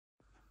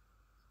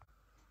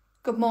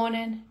Good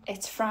morning,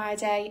 it's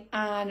Friday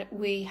and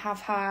we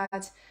have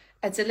had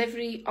a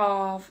delivery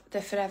of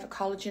the Forever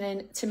Collagen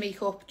in to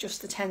make up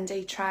just the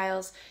 10-day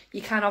trials.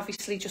 You can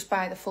obviously just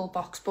buy the full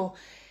box, but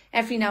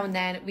every now and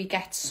then we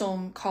get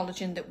some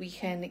collagen that we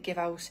can give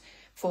out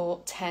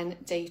for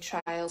 10-day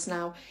trials.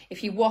 Now,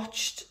 if you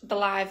watched the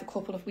live a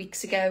couple of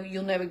weeks ago,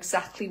 you'll know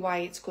exactly why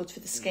it's good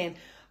for the skin.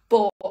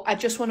 But I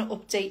just want to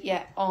update you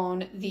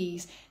on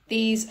these.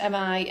 These are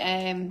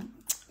my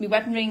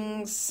wedding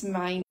rings,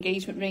 my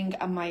engagement ring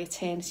and my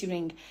eternity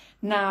ring.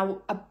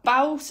 Now,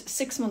 about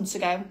 6 months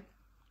ago,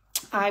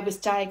 I was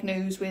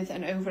diagnosed with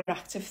an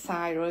overactive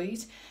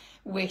thyroid,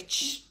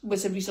 which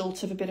was a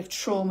result of a bit of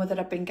trauma that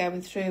I've been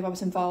going through. I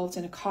was involved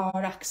in a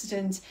car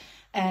accident.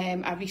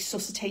 I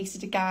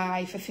resuscitated a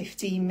guy for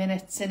 15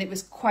 minutes and it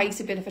was quite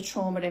a bit of a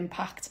trauma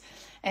impact,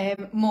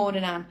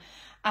 morning on.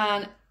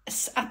 And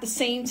at the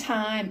same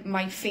time,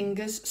 my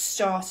fingers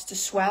started to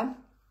swell.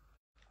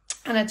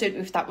 And I don't know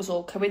if that was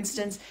all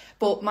coincidence,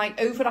 but my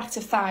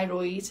overactive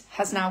thyroid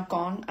has now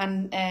gone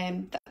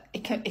and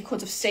it could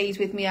have stayed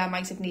with me. I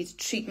might have needed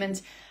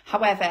treatment.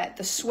 However,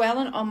 the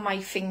swelling on my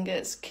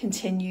fingers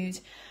continued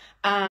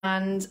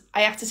and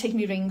I had to take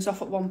my rings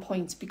off at one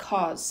point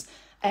because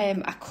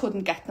I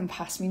couldn't get them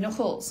past my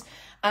knuckles.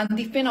 And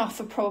they've been off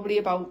for probably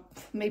about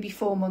maybe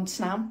 4 months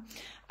now.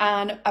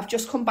 And I've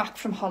just come back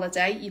from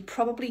holiday. You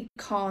probably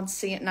can't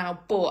see it now,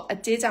 but I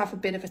did have a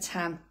bit of a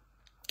tan.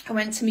 I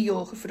went to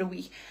Mallorca for a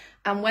week.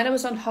 And when I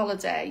was on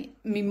holiday,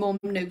 my mum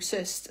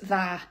noticed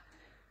that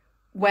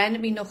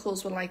when my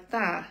knuckles were like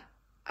that,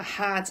 I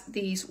had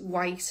these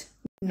white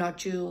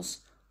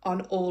nodules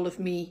on all of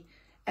me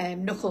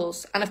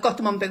knuckles. And I've got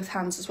them on both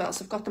hands as well.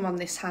 So I've got them on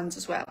this hand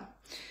as well.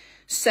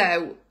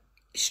 So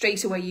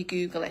straight away you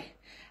Google it.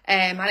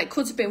 And it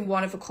could have been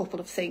one of a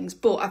couple of things.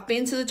 But I've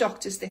been to the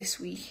doctors this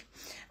week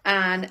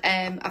and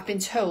I've been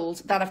told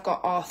that I've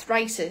got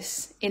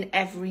arthritis in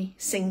every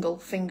single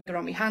finger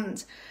on my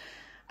hand.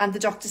 And the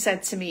doctor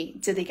said to me,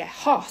 do they get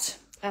hot?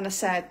 And I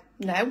said,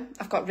 no,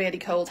 I've got really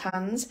cold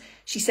hands.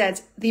 She said,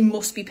 they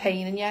must be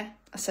paining you.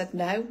 I said,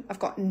 no, I've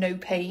got no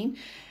pain.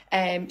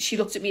 She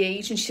looked at my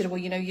age and she said, well,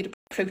 you know, you're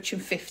approaching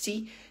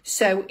 50.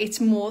 So it's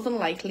more than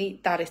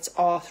likely that it's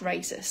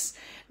arthritis.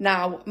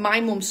 Now,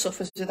 my mum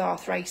suffers with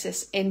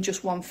arthritis in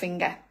just one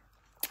finger.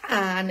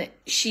 And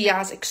she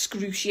has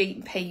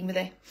excruciating pain with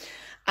it.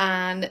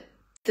 And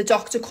the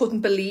doctor couldn't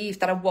believe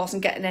that I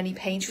wasn't getting any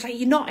pain. She was like,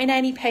 you're not in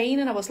any pain?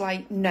 And I was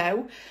like,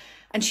 no.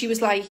 And she was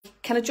like,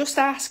 can I just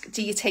ask,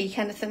 do you take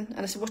anything?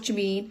 And I said, what do you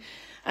mean?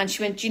 And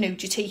she went, do you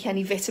take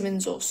any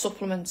vitamins or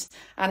supplements?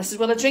 And I said,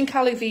 well, I drink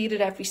aloe vera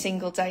every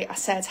single day. I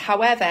said,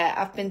 however,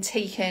 I've been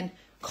taking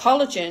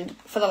collagen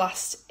for the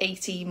last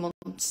 18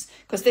 months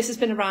because this has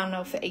been around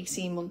now for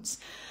 18 months.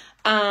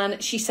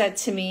 And she said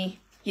to me,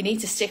 you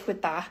need to stick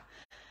with that.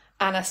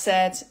 And I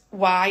said,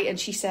 why? And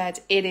she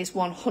said, it is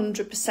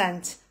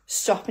 100%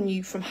 stopping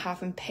you from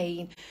having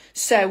pain.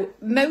 So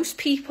most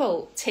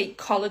people take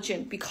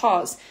collagen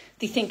because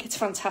they think it's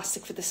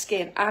fantastic for the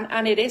skin,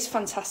 and it is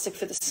fantastic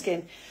for the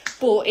skin,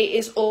 but it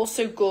is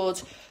also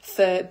good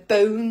for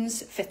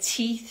bones, for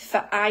teeth,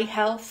 for eye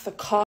health, for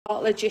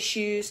cartilage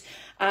issues,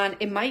 and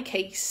in my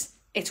case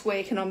it's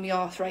working on my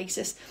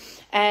arthritis.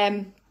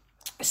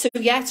 So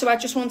I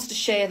just wanted to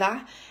share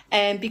that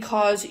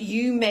because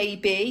you may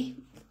be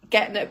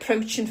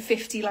approaching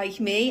 50 like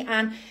me,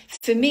 and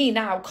for me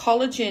now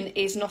collagen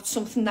is not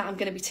something that I'm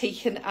going to be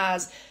taking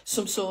as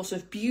some sort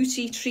of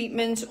beauty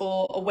treatment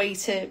or a way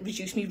to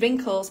reduce my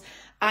wrinkles.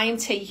 I am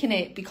taking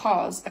it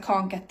because I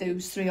can't get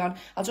those three on.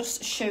 I'll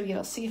just show you.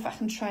 I'll see if I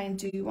can try and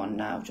do one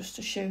now just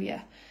to show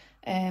you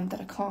that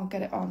I can't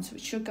get it on. So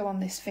it should go on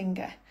this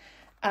finger,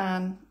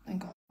 and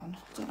hang on,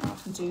 I don't know how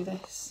I can do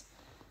this.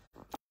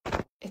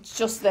 It's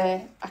just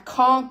there. I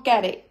can't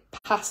get it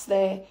past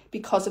there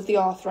because of the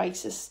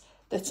arthritis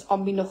that's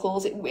on my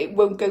knuckles. It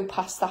won't go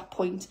past that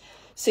point.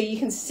 So you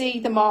can see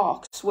the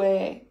marks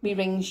where my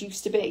rings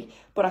used to be,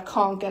 but I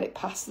can't get it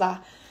past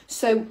that.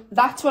 So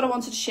that's what I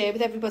wanted to share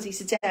with everybody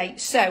today.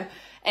 So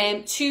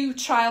 2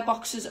 trial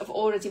boxes have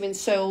already been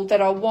sold.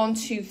 There are 1,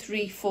 2,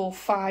 3, 4,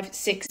 5,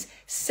 6,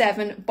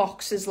 7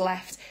 boxes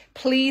left.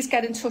 Please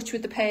get in touch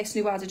with the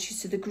person who added you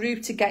to the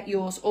group to get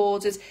yours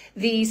ordered.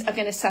 These are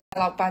going to sell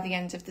out by the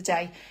end of the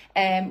day.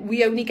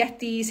 We only get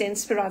these in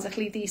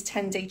sporadically, these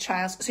 10-day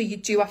trials, so you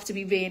do have to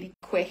be really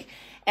quick.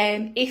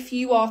 If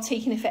you are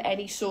taking it for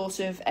any sort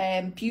of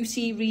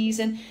beauty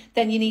reason,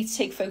 then you need to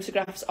take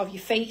photographs of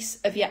your face,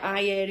 of your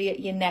eye area,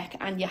 your neck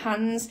and your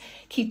hands.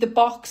 Keep the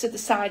box at the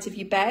side of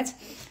your bed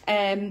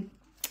and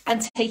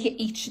take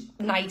it each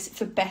night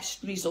for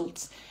best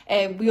results.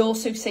 We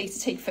also say to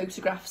take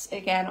photographs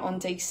again on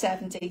day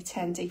 7, day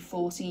 10, day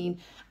 14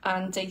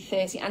 and day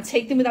 30, and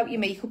take them without your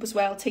makeup as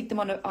well. Take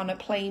them on a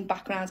plain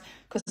background,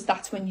 because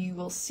that's when you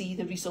will see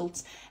the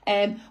results.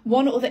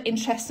 One other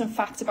interesting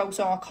fact about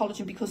our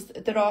collagen, because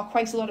there are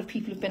quite a lot of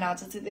people who've been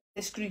added to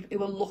this group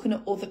who are looking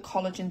at other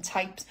collagen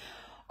types.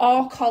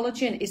 Our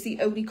collagen is the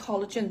only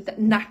collagen that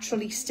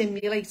naturally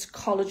stimulates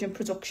collagen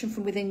production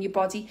from within your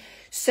body.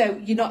 So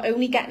you're not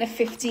only getting a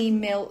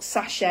 15ml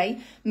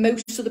sachet,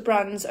 most of the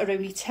brands are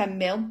only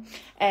 10ml,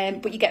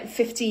 but you're getting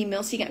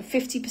 15ml, so you're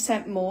getting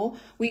 50% more.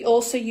 We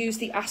also use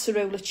the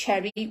acerola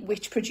cherry,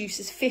 which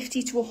produces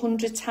 50 to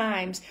 100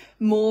 times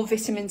more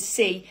vitamin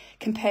C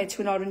compared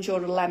to an orange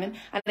or a lemon,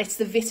 and it's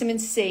the vitamin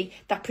C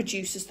that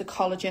produces the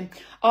collagen.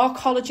 Our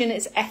collagen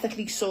is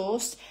ethically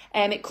sourced,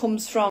 and it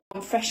comes from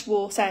fresh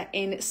water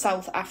in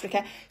South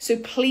Africa. So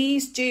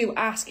please do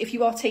ask, if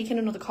you are taking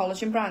another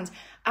collagen brand,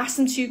 ask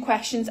them 2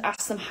 questions.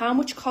 Ask them how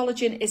much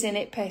collagen is in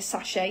it per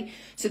sachet.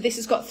 So this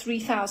has got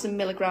 3,000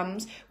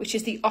 milligrams, which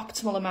is the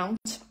optimal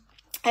amount.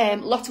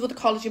 Lots of other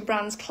collagen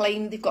brands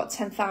claim they've got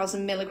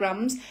 10,000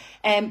 milligrams,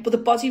 but the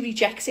body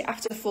rejects it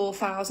after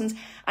 4,000,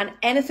 and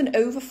anything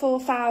over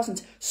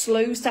 4,000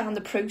 slows down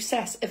the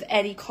process of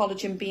any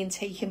collagen being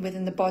taken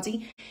within the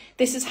body.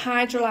 This is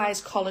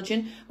hydrolyzed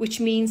collagen, which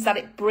means that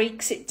it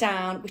breaks it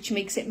down, which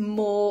makes it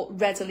more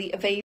readily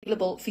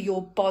available for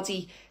your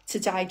body to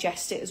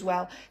digest it as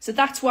well. So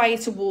that's why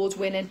it's award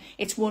winning.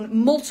 It's won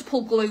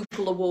multiple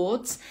global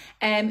awards.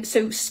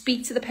 So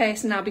speak to the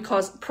person now,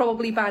 because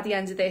probably by the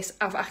end of this,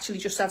 I've actually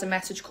just had a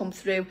message come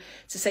through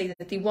to say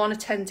that they want a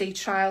 10-day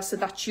trial. So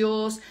that's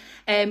yours.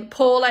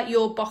 Paula,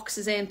 your box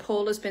is in.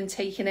 Paula's been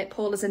taking it.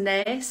 Paula's a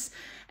nurse,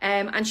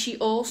 and she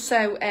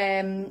also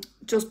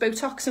does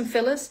Botox and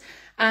fillers.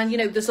 And, you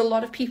know, there's a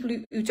lot of people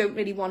who don't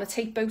really want to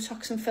take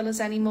Botox and fillers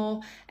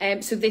anymore.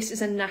 So this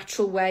is a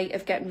natural way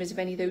of getting rid of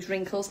any of those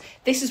wrinkles.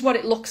 This is what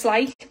it looks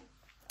like.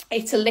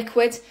 It's a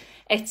liquid.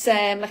 It's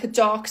like a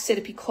dark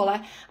syrupy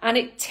colour. And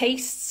it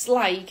tastes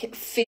like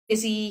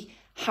fizzy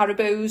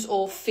Haribos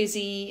or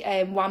fizzy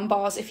Wham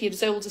bars. If you're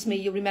as old as me,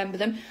 you'll remember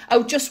them.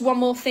 Oh, just one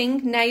more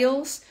thing,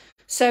 nails.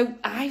 So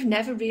I've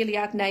never really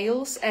had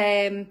nails.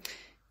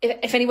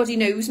 If anybody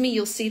knows me,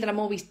 you'll see that I'm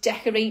always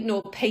decorating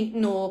or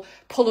painting or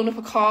pulling up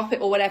a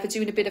carpet or whatever,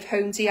 doing a bit of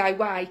home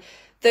DIY.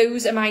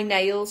 Those are my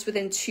nails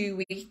within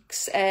 2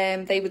 weeks.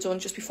 They were done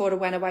just before I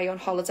went away on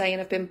holiday, and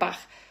I've been back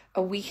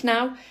a week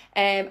now.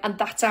 And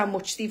that's how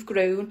much they've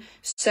grown.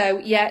 So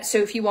yeah, so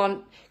if you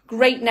want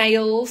great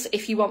nails,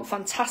 if you want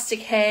fantastic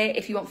hair,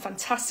 if you want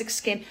fantastic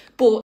skin,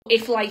 but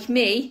if, like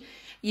me,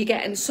 you're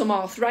getting some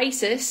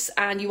arthritis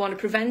and you want to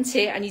prevent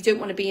it and you don't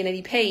want to be in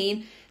any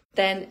pain,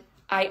 then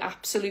I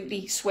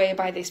absolutely swear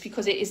by this,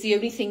 because it is the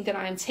only thing that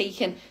I am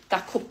taking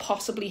that could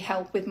possibly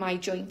help with my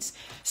joints.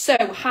 So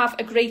have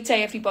a great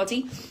day,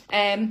 everybody.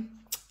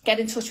 Get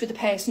in touch with the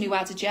person who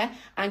added you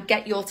and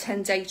get your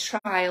 10-day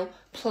trial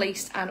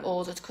placed and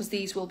ordered, because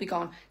these will be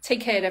gone.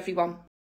 Take care, everyone.